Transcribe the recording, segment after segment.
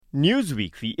News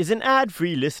Weekly is an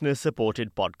ad-free,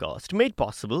 listener-supported podcast made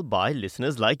possible by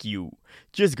listeners like you.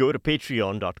 Just go to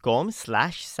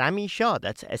patreon.com/Sammy Shah,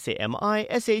 that's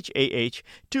SAMISHAH,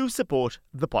 to support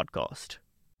the podcast.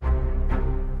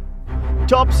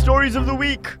 Top stories of the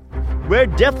week. We're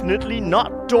definitely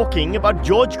not talking about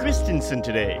George Christensen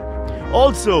today.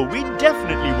 Also, we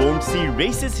definitely won't see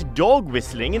racist dog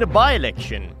whistling in a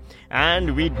by-election.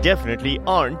 And we definitely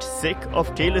aren't sick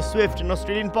of Taylor Swift in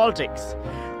Australian politics.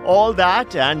 All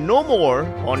that and no more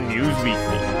on News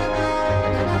Weekly.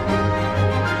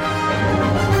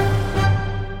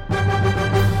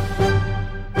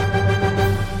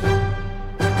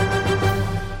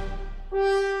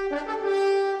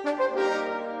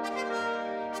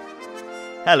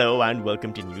 Hello and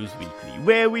welcome to News Weekly,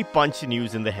 where we punch the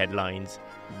news in the headlines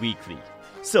weekly.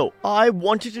 So, I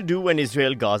wanted to do an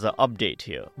Israel-Gaza update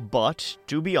here, but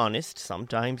to be honest,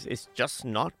 sometimes it's just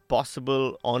not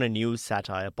possible on a news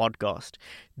satire podcast.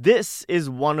 This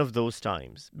is one of those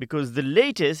times, because the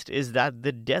latest is that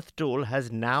the death toll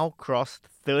has now crossed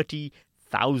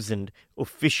 30,000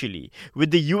 officially,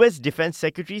 with the US Defense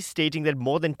Secretary stating that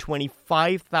more than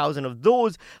 25,000 of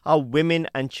those are women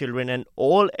and children, and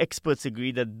all experts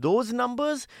agree that those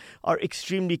numbers are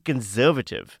extremely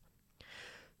conservative.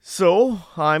 So,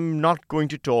 I'm not going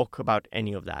to talk about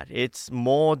any of that. It's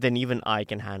more than even I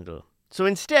can handle. So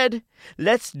instead,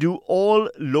 let's do all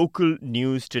local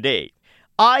news today.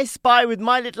 I spy with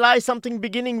my little eye something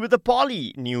beginning with a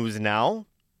poly news now.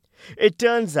 It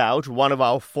turns out one of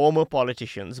our former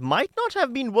politicians might not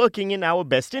have been working in our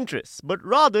best interests, but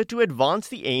rather to advance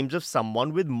the aims of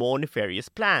someone with more nefarious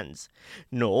plans.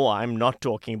 No, I'm not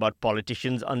talking about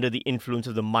politicians under the influence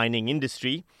of the mining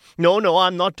industry. No,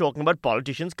 I'm not talking about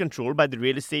politicians controlled by the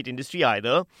real estate industry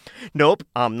either. Nope,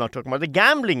 I'm not talking about the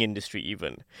gambling industry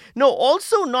even. No,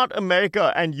 also not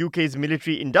America and UK's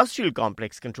military-industrial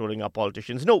complex controlling our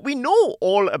politicians. No, we know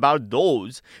all about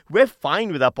those. We're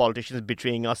fine with our politicians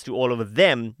betraying us to all of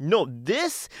them. No,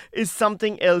 this is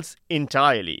something else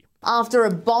entirely. After a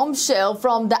bombshell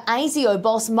from the ASIO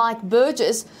boss Mike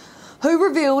Burgess, who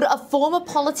revealed a former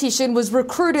politician was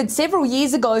recruited several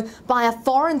years ago by a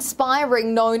foreign spy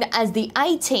ring known as the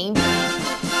A-Team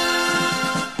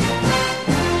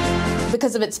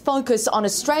because of its focus on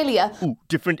Australia.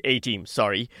 Different A-Team,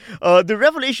 sorry. The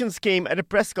revelations came at a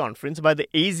press conference by the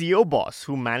ASIO boss,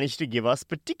 who managed to give us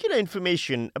particular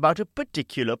information about a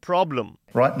particular problem.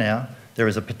 Right now, there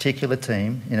is a particular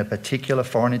team in a particular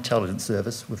foreign intelligence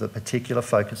service with a particular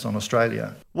focus on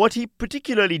Australia. What he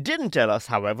particularly didn't tell us,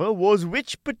 however, was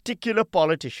which particular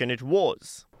politician it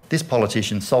was. This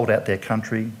politician sold out their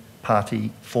country,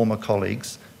 party, former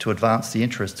colleagues to advance the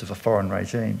interests of a foreign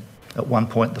regime. At one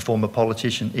point, the former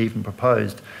politician even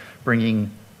proposed bringing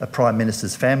a Prime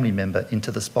Minister's family member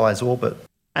into the spy's orbit.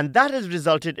 And that has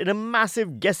resulted in a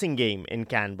massive guessing game in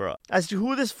Canberra as to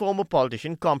who this former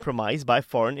politician compromised by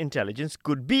foreign intelligence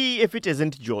could be if it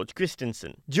isn't George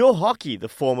Christensen. Joe Hockey, the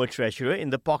former treasurer in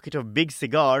the pocket of Big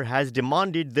Cigar, has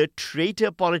demanded the traitor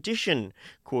politician,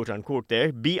 quote-unquote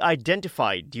there, be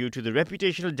identified due to the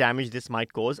reputational damage this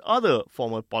might cause other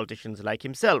former politicians like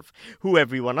himself, who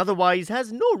everyone otherwise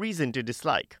has no reason to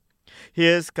dislike.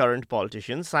 Here's current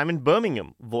politician Simon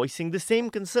Birmingham voicing the same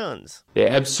concerns. There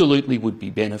absolutely would be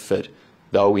benefit,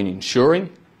 though, in ensuring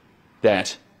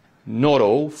that not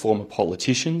all former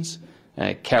politicians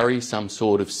carry some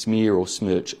sort of smear or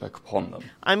smirch upon them.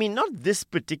 I mean, not this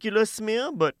particular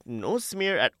smear, but no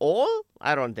smear at all?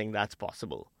 I don't think that's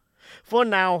possible. For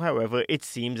now, however, it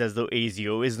seems as though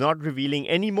ASIO is not revealing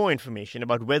any more information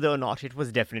about whether or not it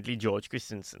was definitely George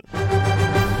Christensen.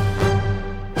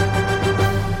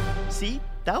 See,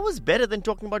 that was better than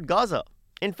talking about Gaza.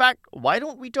 In fact, why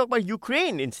don't we talk about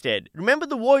Ukraine instead? Remember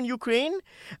the war in Ukraine?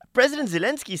 President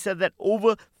Zelensky said that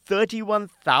over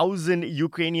 31,000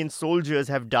 Ukrainian soldiers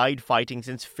have died fighting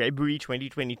since February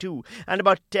 2022, and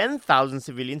about 10,000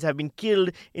 civilians have been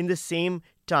killed in the same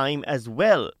time as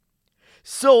well.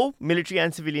 So, military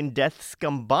and civilian deaths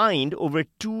combined over a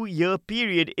 2-year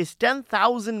period is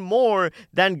 10,000 more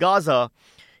than Gaza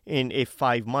in a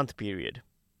 5-month period.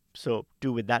 So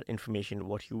do with that information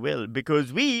what you will,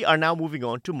 because we are now moving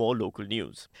on to more local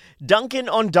news. Duncan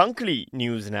on Dunkley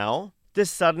news now.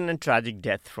 This sudden and tragic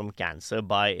death from cancer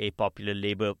by a popular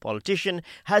Labour politician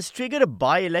has triggered a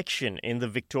by-election in the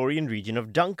Victorian region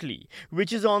of Dunkley,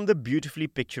 which is on the beautifully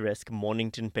picturesque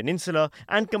Mornington Peninsula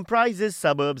and comprises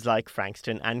suburbs like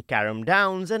Frankston and Carrum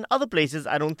Downs and other places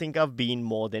I don't think I've been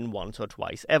more than once or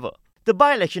twice ever. The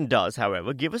by-election does,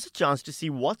 however, give us a chance to see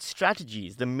what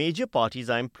strategies the major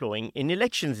parties are employing in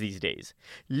elections these days.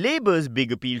 Labour's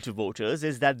big appeal to voters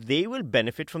is that they will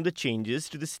benefit from the changes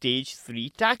to the Stage 3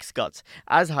 tax cuts,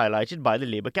 as highlighted by the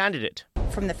Labour candidate.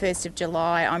 From the 1st of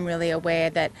July, I'm really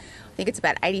aware that I think it's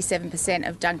about 87%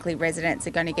 of Dunkley residents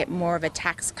are going to get more of a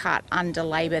tax cut under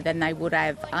Labor than they would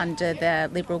have under the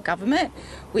Liberal government,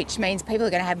 which means people are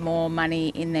going to have more money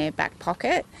in their back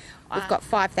pocket. We've got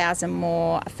 5,000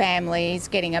 more families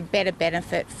getting a better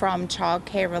benefit from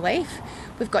childcare relief.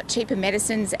 We've got cheaper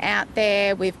medicines out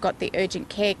there. We've got the urgent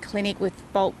care clinic with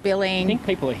bulk billing. I think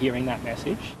people are hearing that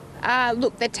message.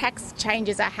 Look, the tax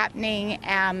changes are happening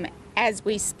as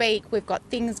we speak. We've got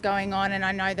things going on, and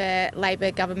I know the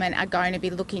Labor government are going to be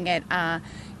looking at,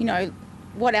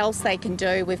 what else they can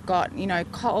do. We've got,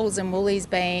 Coles and Woolies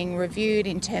being reviewed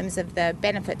in terms of the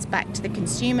benefits back to the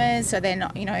consumers, so they're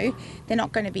not, they're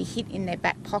not going to be hit in their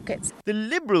back pockets. The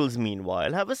Liberals,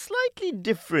 meanwhile, have a slightly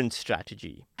different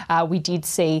strategy. We did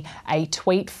see a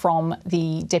tweet from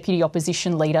the Deputy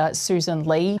Opposition Leader, Susan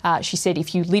Lee. She said,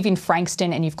 if you live in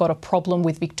Frankston and you've got a problem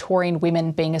with Victorian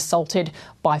women being assaulted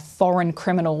by foreign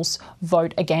criminals,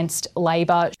 vote against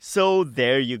Labor. So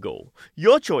there you go.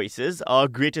 Your choices are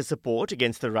greater support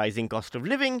against the rising cost of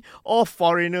living or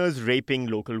foreigners raping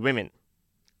local women.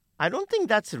 I don't think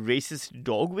that's racist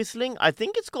dog whistling. I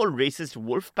think it's called racist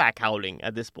wolf pack howling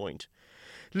at this point.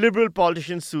 Liberal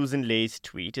politician Susan Lay's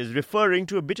tweet is referring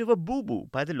to a bit of a boo-boo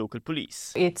by the local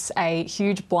police. It's a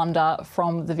huge blunder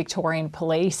from the Victorian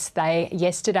Police. They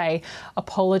yesterday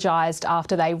apologised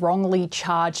after they wrongly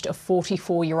charged a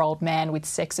 44-year-old man with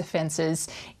sex offences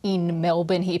in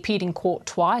Melbourne. He appeared in court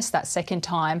twice. That second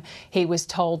time, he was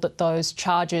told that those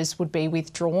charges would be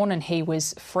withdrawn and he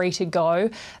was free to go.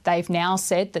 They've now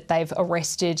said that they've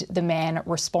arrested the man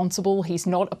responsible. He's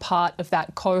not a part of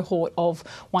that cohort of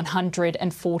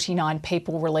 149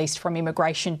 people released from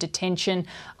immigration detention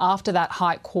after that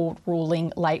High Court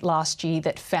ruling late last year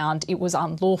that found it was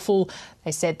unlawful.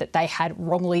 They said that they had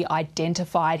wrongly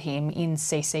identified him in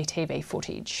CCTV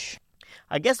footage.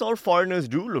 I guess all foreigners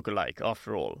do look alike,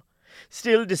 after all.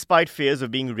 Still, despite fears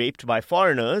of being raped by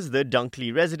foreigners, the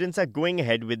Dunkley residents are going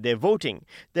ahead with their voting.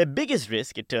 Their biggest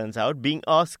risk, it turns out, being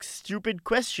asked stupid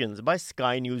questions by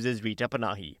Sky News' Rita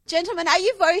Panahi. Gentlemen, are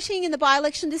you voting in the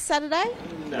by-election this Saturday?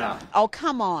 No. Oh,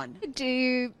 come on. Do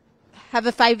you have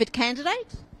a favoured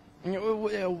candidate?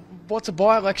 What's a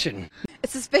by-election?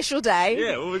 It's a special day.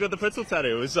 Yeah, well, we got the pretzel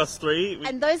tattoo. It was just 3.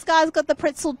 And those guys got the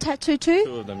pretzel tattoo too?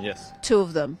 2 of them, yes. 2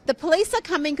 of them. The police are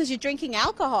coming because you're drinking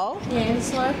alcohol. Yeah, and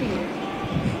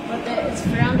slurping. But it's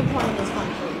frowned upon in this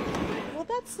country. Well,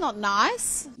 that's not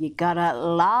nice. You gotta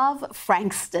love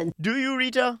Frankston. Do you,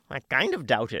 Rita? I kind of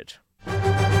doubt it.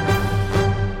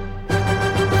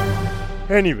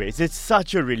 Anyways, it's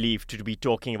such a relief to be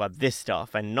talking about this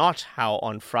stuff and not how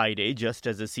on Friday, just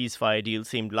as a ceasefire deal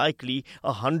seemed likely,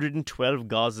 112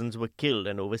 Gazans were killed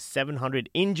and over 700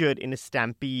 injured in a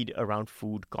stampede around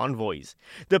food convoys.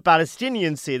 The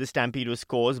Palestinians say the stampede was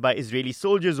caused by Israeli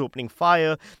soldiers opening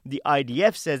fire. The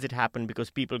IDF says it happened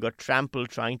because people got trampled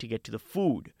trying to get to the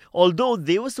food. Although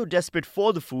they were so desperate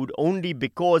for the food only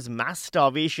because mass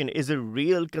starvation is a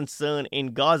real concern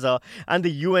in Gaza, and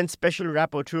the UN Special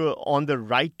Rapporteur on the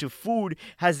right to food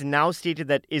has now stated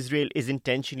that Israel is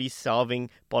intentionally starving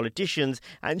politicians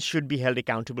and should be held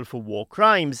accountable for war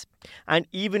crimes. And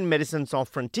even Médecins Sans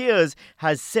Frontières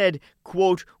has said,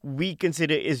 quote, we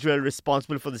consider Israel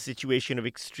responsible for the situation of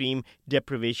extreme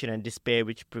deprivation and despair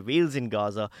which prevails in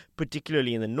Gaza,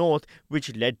 particularly in the north,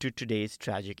 which led to today's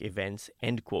tragic events,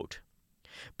 end quote.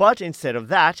 But instead of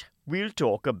that, we'll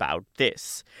talk about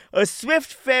this. A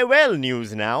swift farewell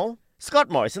news now.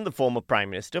 Scott Morrison, the former Prime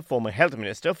Minister, former Health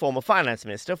Minister, former Finance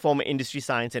Minister, former Industry,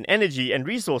 Science and Energy and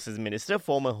Resources Minister,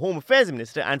 former Home Affairs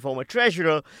Minister and former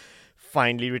Treasurer,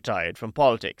 finally retired from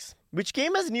politics, which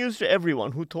came as news to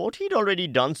everyone who thought he'd already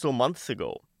done so months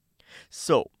ago.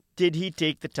 So, did he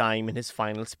take the time in his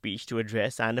final speech to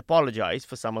address and apologise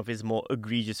for some of his more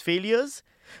egregious failures?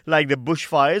 Like the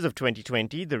bushfires of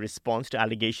 2020, the response to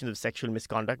allegations of sexual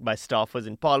misconduct by staffers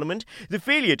in Parliament, the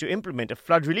failure to implement a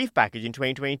flood relief package in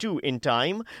 2022 in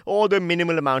time, or the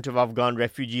minimal amount of Afghan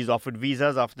refugees offered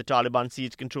visas after the Taliban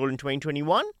seized control in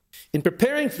 2021? In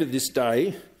preparing for this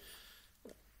day,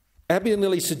 Abby and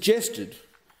Lily suggested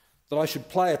that I should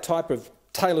play a type of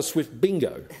Taylor Swift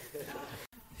bingo.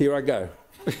 Here I go.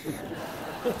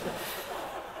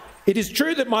 It is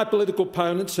true that my political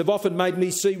opponents have often made me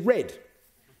see red.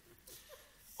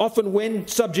 Often when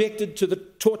subjected to the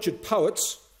tortured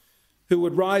poets who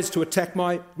would rise to attack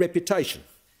my reputation.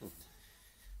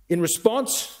 In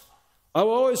response, I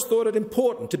always thought it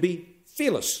important to be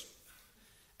fearless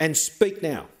and speak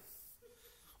now,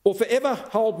 or forever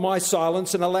hold my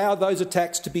silence and allow those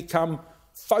attacks to become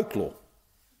folklore.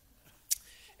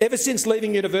 Ever since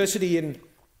leaving university in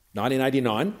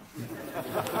 1989,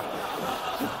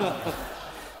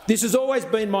 this has always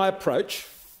been my approach.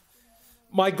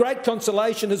 My great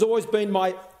consolation has always been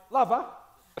my lover,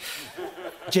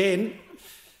 Jen,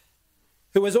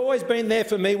 who has always been there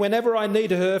for me whenever I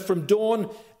needed her from dawn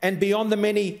and beyond the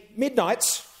many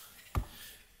midnights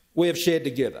we have shared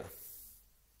together.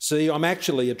 See, I'm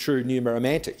actually a true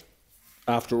numismatic,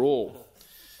 after all.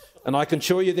 And I can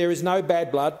assure you there is no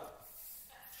bad blood,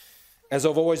 as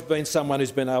I've always been someone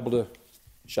who's been able to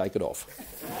shake it off.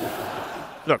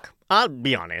 Look, I'll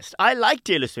be honest, I like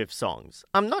Taylor Swift songs.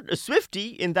 I'm not a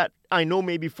Swiftie in that I know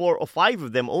maybe 4 or 5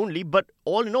 of them only, but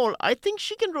all in all, I think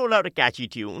she can roll out a catchy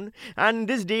tune. And in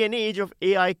this day and age of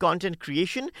AI content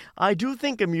creation, I do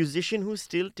think a musician who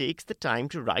still takes the time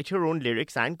to write her own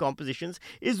lyrics and compositions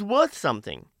is worth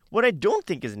something. What I don't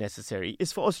think is necessary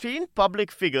is for Australian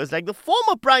public figures like the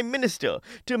former Prime Minister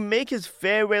to make his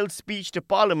farewell speech to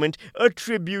Parliament a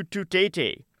tribute to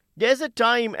Tay-Tay. There's a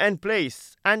time and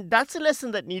place, and that's a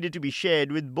lesson that needed to be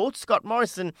shared with both Scott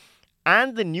Morrison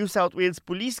and the New South Wales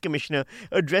Police Commissioner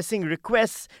addressing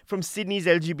requests from Sydney's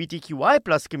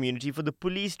LGBTQI+ community for the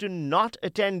police to not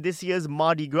attend this year's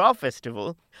Mardi Gras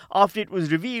festival after it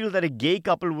was revealed that a gay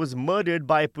couple was murdered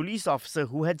by a police officer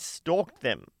who had stalked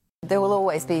them. There will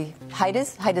always be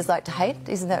haters. Haters like to hate.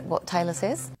 Isn't that what Taylor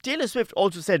says? Taylor Swift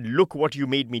also said, "Look what you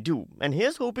made me do." And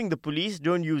here's hoping the police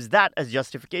don't use that as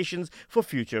justifications for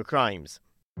future crimes.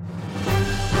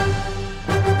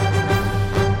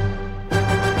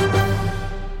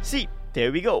 See,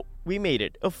 there we go. We made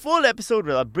it. A full episode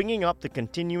without bringing up the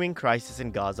continuing crisis in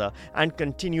Gaza and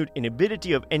continued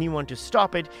inability of anyone to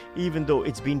stop it, even though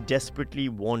it's been desperately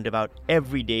warned about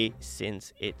every day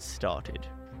since it started.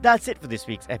 That's it for this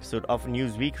week's episode of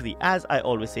News Weekly. As I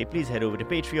always say, please head over to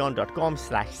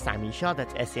patreon.com/Sami Shah.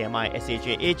 That's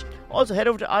SAMISHAH. Also head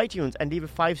over to iTunes and leave a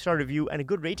 5-star review and a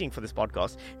good rating for this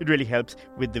podcast. It really helps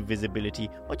with the visibility,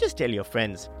 or just tell your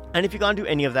friends. And if you can't do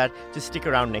any of that, just stick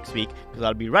around next week, because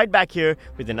I'll be right back here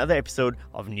with another episode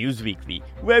of News Weekly,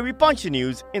 where we punch the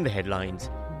news in the headlines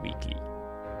weekly.